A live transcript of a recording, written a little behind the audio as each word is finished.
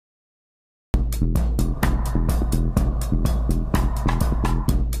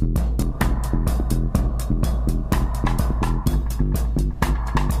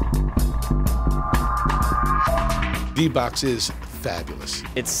D-Box is fabulous.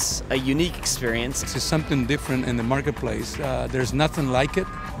 It's a unique experience. It's something different in the marketplace. There's nothing like it.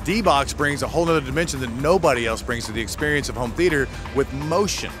 D-Box brings a whole other dimension that nobody else brings to the experience of home theater with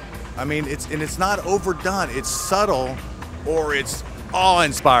motion. I mean, it's not overdone. It's subtle, or it's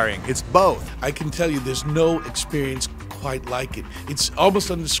awe-inspiring. It's both. I can tell you there's no experience quite like it. It's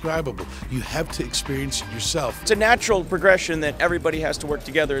almost indescribable. You have to experience it yourself. It's a natural progression that everybody has to work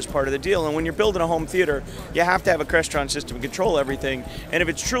together as part of the deal. And when you're building a home theater, you have to have a Crestron system to control everything. And if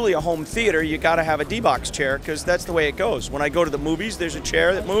it's truly a home theater, you got to have a D-Box chair, because that's the way it goes. When I go to the movies, there's a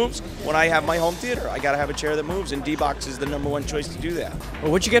chair that moves. When I have my home theater, I got to have a chair that moves, and D-Box is the #1 choice to do that.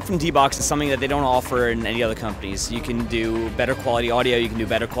 Well, what you get from D-Box is something that they don't offer in any other companies. You can do better quality audio, you can do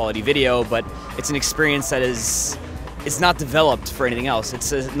better quality video, but it's an experience that it's not developed for anything else.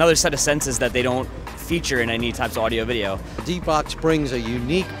 It's another set of senses that they don't feature in any types of audio video. D-Box brings a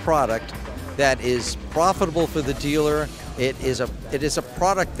unique product that is profitable for the dealer. It is a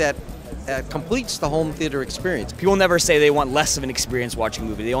product that completes the home theater experience. People never say they want less of an experience watching a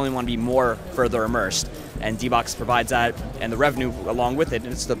movie. They only want to be more further immersed. And D-Box provides that, and the revenue along with it.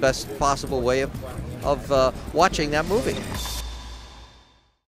 It's the best possible way of watching that movie.